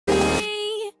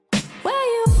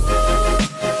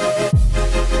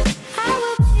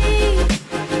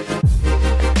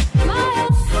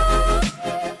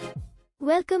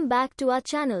Welcome back to our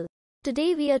channel.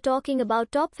 Today we are talking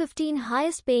about top 15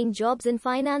 highest paying jobs in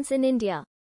finance in India.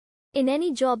 In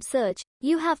any job search,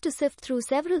 you have to sift through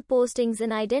several postings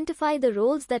and identify the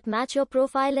roles that match your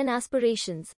profile and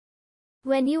aspirations.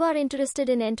 When you are interested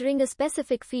in entering a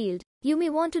specific field, you may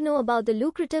want to know about the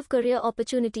lucrative career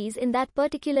opportunities in that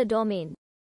particular domain.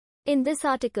 In this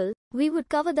article, we would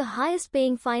cover the highest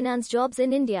paying finance jobs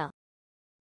in India.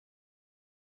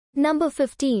 Number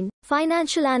 15.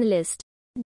 Financial Analyst.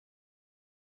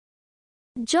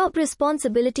 Job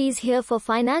responsibilities here for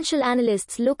financial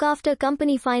analysts look after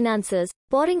company finances,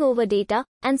 poring over data,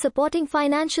 and supporting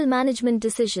financial management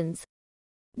decisions.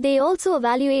 They also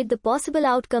evaluate the possible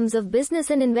outcomes of business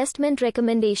and investment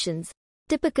recommendations.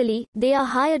 Typically, they are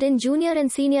hired in junior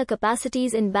and senior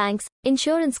capacities in banks,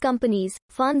 insurance companies,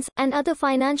 funds, and other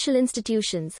financial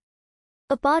institutions.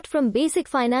 Apart from basic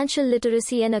financial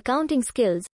literacy and accounting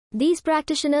skills, these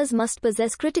practitioners must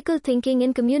possess critical thinking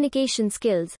and communication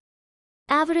skills.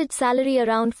 Average salary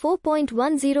around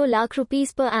 4.10 lakh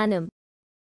rupees per annum.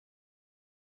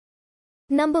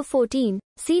 Number 14.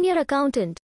 Senior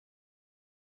Accountant.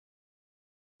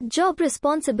 Job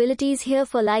responsibilities here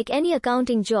for like any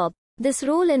accounting job, this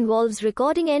role involves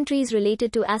recording entries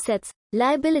related to assets,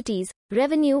 liabilities,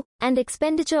 revenue, and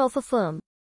expenditure of a firm.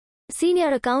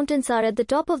 Senior accountants are at the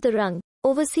top of the rung,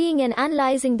 overseeing and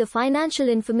analyzing the financial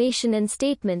information and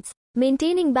statements,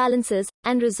 maintaining balances,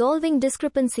 and resolving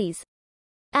discrepancies.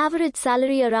 Average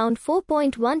salary around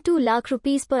 4.12 lakh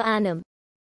rupees per annum.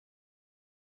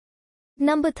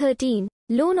 Number 13.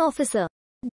 Loan Officer.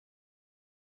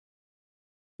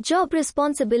 Job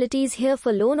responsibilities here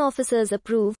for loan officers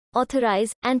approve,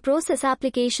 authorize, and process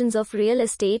applications of real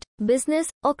estate, business,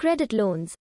 or credit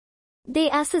loans.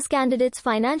 They assess candidates'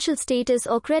 financial status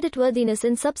or creditworthiness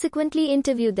and subsequently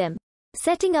interview them.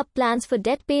 Setting up plans for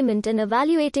debt payment and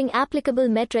evaluating applicable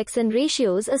metrics and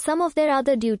ratios are some of their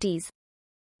other duties.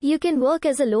 You can work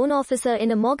as a loan officer in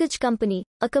a mortgage company,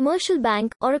 a commercial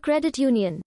bank, or a credit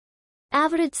union.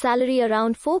 Average salary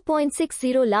around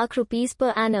 4.60 lakh rupees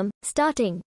per annum,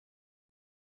 starting.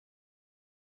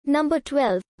 Number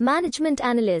 12. Management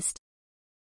Analyst.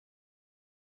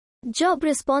 Job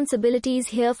responsibilities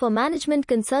here for management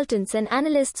consultants and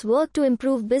analysts work to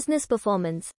improve business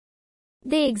performance.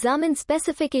 They examine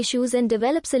specific issues and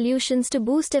develop solutions to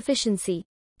boost efficiency.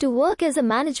 To work as a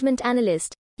management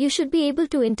analyst, you should be able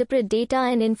to interpret data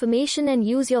and information and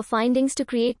use your findings to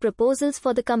create proposals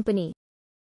for the company.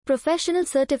 Professional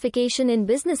certification in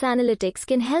business analytics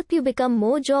can help you become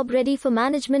more job ready for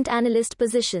management analyst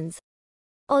positions.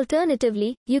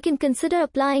 Alternatively, you can consider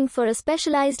applying for a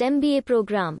specialized MBA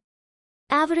program.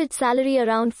 Average salary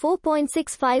around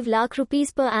 4.65 lakh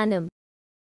rupees per annum.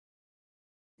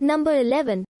 Number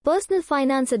 11. Personal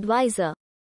Finance Advisor.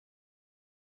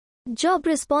 Job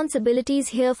responsibilities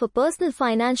here for personal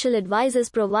financial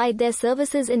advisors provide their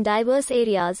services in diverse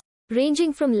areas,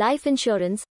 ranging from life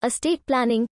insurance, estate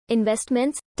planning,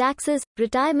 investments, taxes,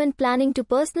 retirement planning to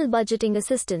personal budgeting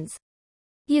assistance.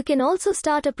 You can also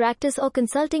start a practice or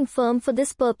consulting firm for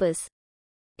this purpose.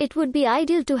 It would be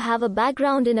ideal to have a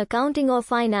background in accounting or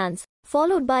finance,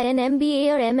 followed by an MBA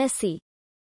or MSc.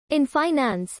 In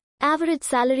finance, average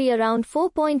salary around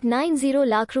 4.90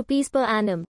 lakh rupees per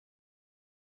annum.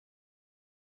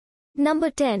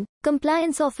 Number 10.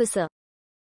 Compliance Officer.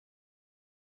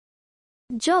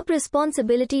 Job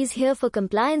responsibilities here for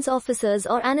compliance officers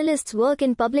or analysts work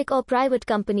in public or private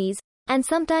companies, and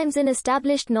sometimes in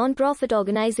established non-profit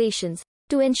organizations,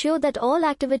 to ensure that all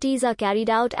activities are carried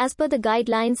out as per the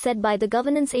guidelines set by the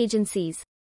governance agencies.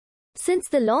 Since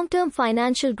the long-term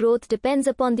financial growth depends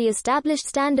upon the established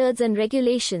standards and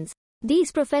regulations,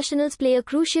 these professionals play a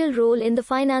crucial role in the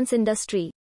finance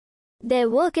industry.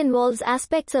 Their work involves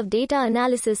aspects of data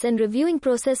analysis and reviewing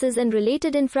processes and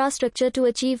related infrastructure to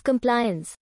achieve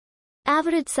compliance.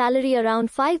 Average salary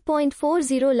around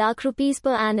 5.40 lakh rupees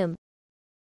per annum.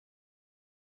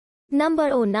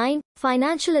 Number 09.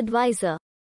 Financial Advisor.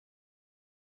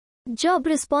 Job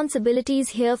responsibilities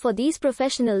here for these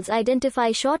professionals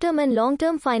identify short-term and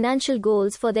long-term financial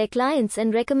goals for their clients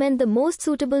and recommend the most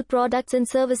suitable products and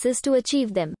services to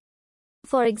achieve them.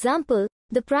 For example,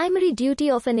 the primary duty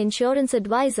of an insurance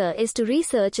advisor is to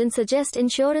research and suggest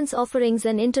insurance offerings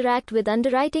and interact with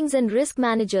underwritings and risk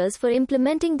managers for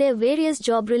implementing their various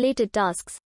job-related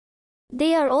tasks.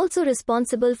 They are also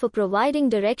responsible for providing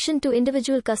direction to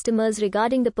individual customers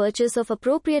regarding the purchase of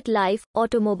appropriate life,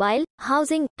 automobile,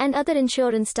 housing, and other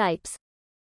insurance types.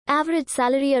 Average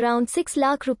salary around 6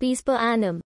 lakh rupees per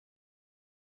annum.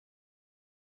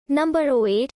 Number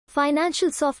 08.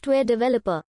 Financial Software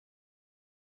Developer.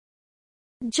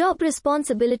 Job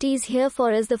responsibilities here.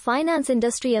 For as the finance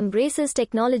industry embraces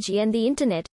technology and the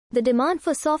internet, the demand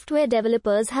for software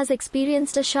developers has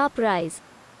experienced a sharp rise.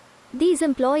 These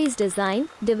employees design,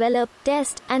 develop,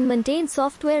 test, and maintain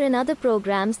software and other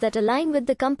programs that align with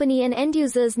the company and end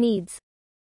users' needs.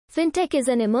 Fintech is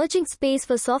an emerging space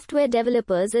for software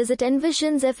developers as it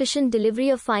envisions efficient delivery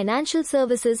of financial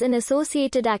services and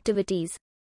associated activities.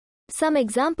 Some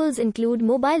examples include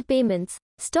mobile payments,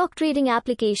 stock trading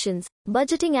applications,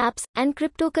 budgeting apps, and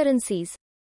cryptocurrencies.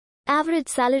 Average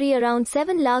salary around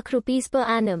 7 lakh rupees per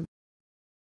annum.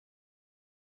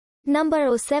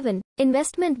 Number 07.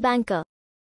 Investment banker.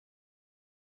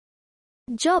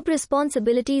 Job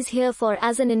responsibilities here. For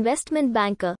as an investment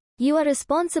banker, you are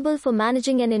responsible for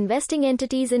managing an investing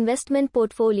entity's investment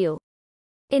portfolio.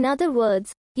 In other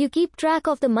words, you keep track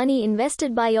of the money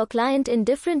invested by your client in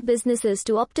different businesses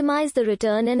to optimize the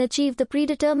return and achieve the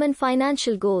predetermined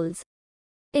financial goals.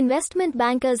 Investment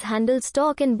bankers handle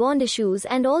stock and bond issues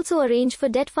and also arrange for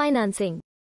debt financing.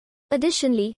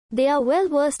 Additionally, they are well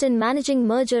versed in managing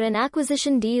merger and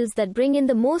acquisition deals that bring in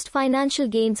the most financial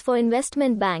gains for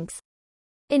investment banks.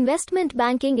 Investment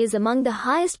banking is among the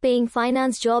highest paying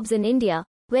finance jobs in India,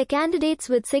 where candidates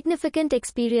with significant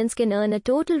experience can earn a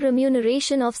total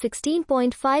remuneration of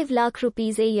 16.5 lakh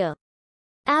rupees a year.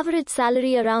 Average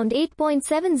salary around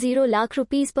 8.70 lakh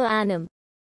rupees per annum.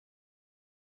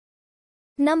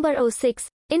 Number 06.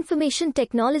 Information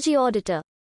Technology Auditor.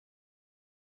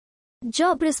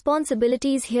 Job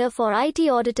responsibilities here. For IT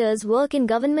auditors work in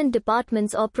government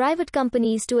departments or private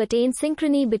companies to attain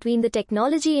synchrony between the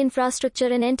technology infrastructure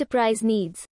and enterprise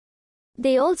needs.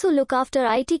 They also look after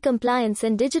IT compliance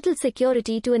and digital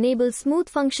security to enable smooth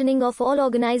functioning of all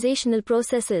organizational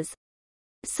processes.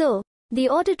 So, the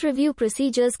audit review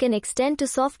procedures can extend to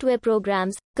software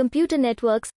programs, computer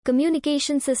networks,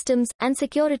 communication systems, and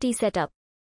security setup.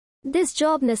 This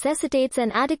job necessitates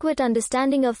an adequate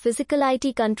understanding of physical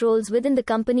IT controls within the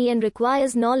company and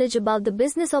requires knowledge about the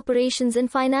business operations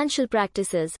and financial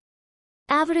practices.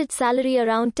 Average salary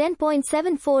around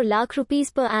 10.74 lakh rupees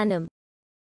per annum.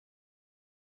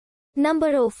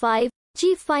 Number 05.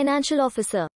 Chief Financial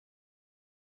Officer.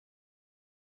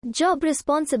 Job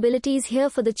responsibilities here.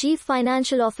 For the Chief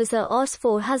Financial Officer or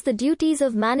CFO has the duties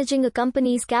of managing a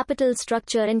company's capital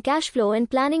structure and cash flow and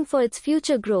planning for its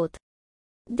future growth.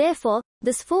 Therefore,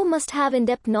 the CFO must have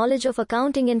in-depth knowledge of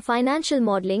accounting and financial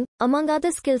modeling, among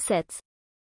other skill sets.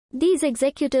 These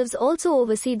executives also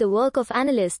oversee the work of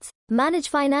analysts, manage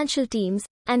financial teams,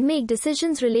 and make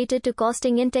decisions related to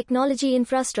costing and technology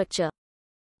infrastructure.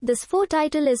 The CFO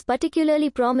title is particularly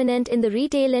prominent in the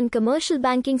retail and commercial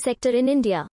banking sector in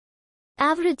India.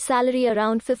 Average salary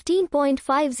around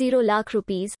 15.50 lakh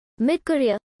rupees,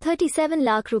 mid-career, 37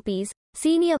 lakh rupees,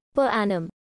 senior, per annum.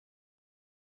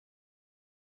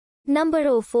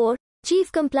 Number 04.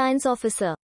 Chief Compliance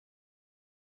Officer.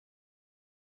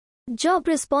 Job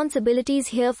responsibilities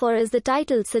here. For as the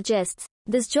title suggests,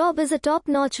 this job is a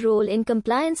top-notch role in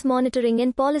compliance monitoring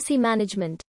and policy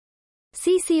management.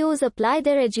 CCOs apply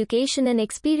their education and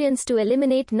experience to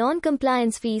eliminate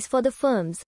non-compliance fees for the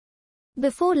firms.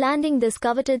 Before landing this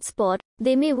coveted spot,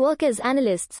 they may work as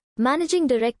analysts, managing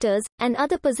directors, and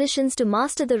other positions to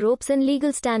master the ropes and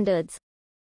legal standards.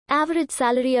 Average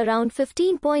salary around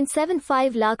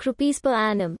 15.75 lakh rupees per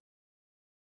annum.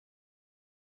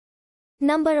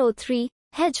 Number 03.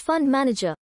 Hedge Fund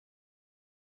Manager.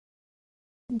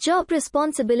 Job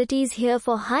responsibilities here.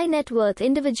 For high net worth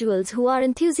individuals who are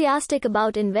enthusiastic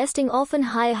about investing often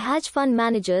hire hedge fund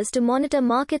managers to monitor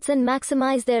markets and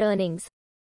maximize their earnings.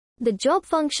 The job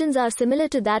functions are similar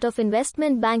to that of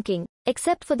investment banking,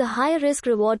 except for the higher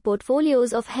risk-reward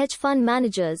portfolios of hedge fund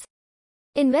managers.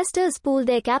 Investors pool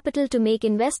their capital to make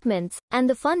investments, and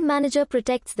the fund manager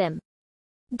protects them.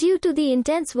 Due to the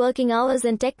intense working hours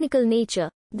and technical nature,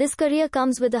 this career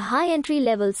comes with a high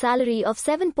entry-level salary of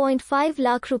 7.5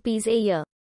 lakh rupees a year.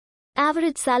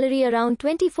 Average salary around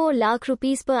 24 lakh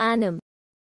rupees per annum.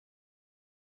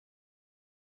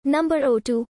 Number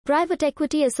 02. Private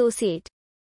Equity Associate.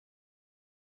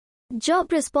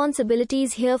 Job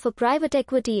responsibilities here. For private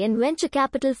equity and venture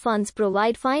capital funds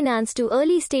provide finance to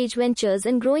early-stage ventures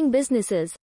and growing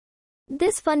businesses.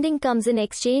 This funding comes in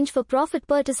exchange for profit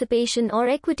participation or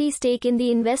equity stake in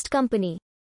the invest company.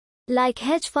 Like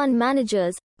hedge fund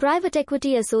managers, private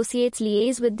equity associates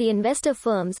liaise with the investor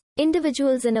firms,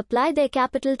 individuals and apply their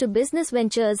capital to business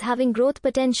ventures having growth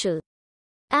potential.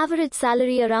 Average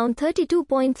salary around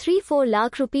 32.34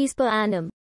 lakh rupees per annum.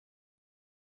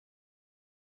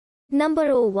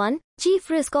 Number 01. Chief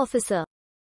Risk Officer.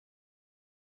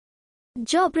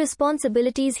 Job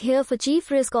responsibilities here. For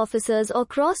chief risk officers or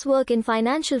cross work in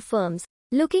financial firms,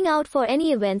 looking out for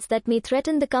any events that may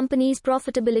threaten the company's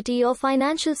profitability or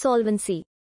financial solvency.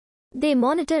 They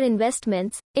monitor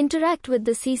investments, interact with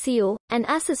the CCO, and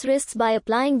assess risks by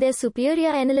applying their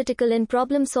superior analytical and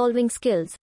problem-solving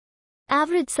skills.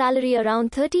 Average salary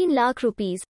around 13 lakh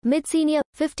rupees, mid-senior,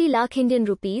 50 lakh Indian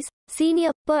rupees,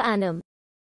 senior, per annum.